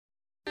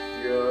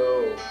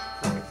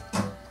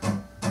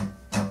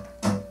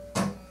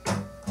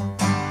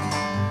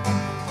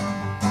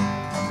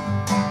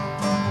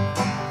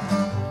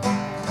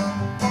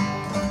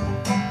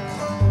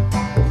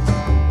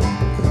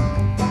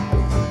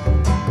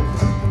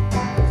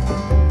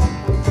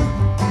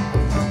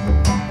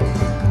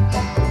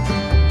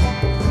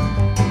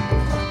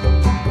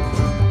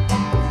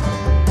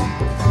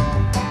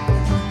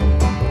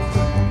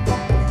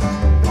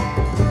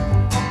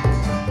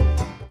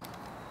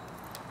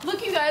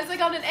guys. I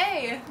got an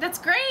A. That's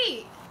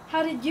great.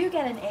 How did you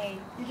get an A?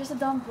 You're just a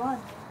dumb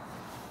blonde.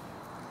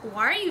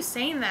 Why are you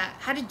saying that?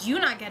 How did you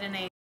not get an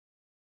A?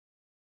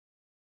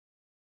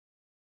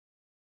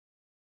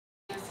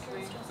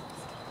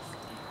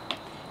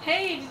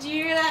 Hey, did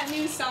you hear that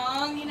new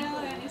song? You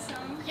know that new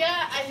song?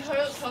 Yeah, I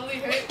totally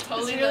heard.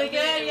 Totally It's really loved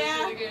good, it. It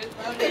yeah. was really good.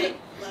 Loved it.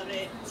 Loved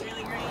it. It's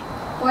really great.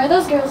 Why are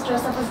those girls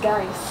dressed up as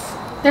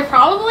guys? They're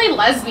probably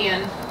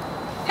lesbian.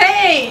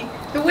 Hey,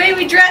 the way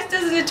we dress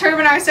doesn't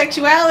determine our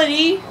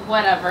sexuality.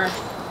 Whatever.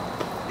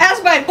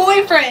 Ask my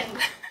boyfriend.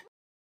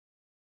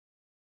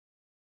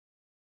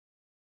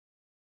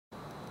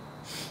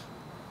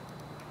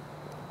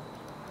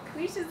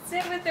 We should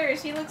sit with her.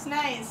 She looks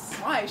nice.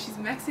 Why? She's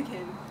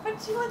Mexican.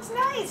 But she looks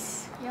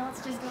nice. Yeah,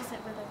 let's just go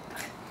sit with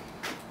her.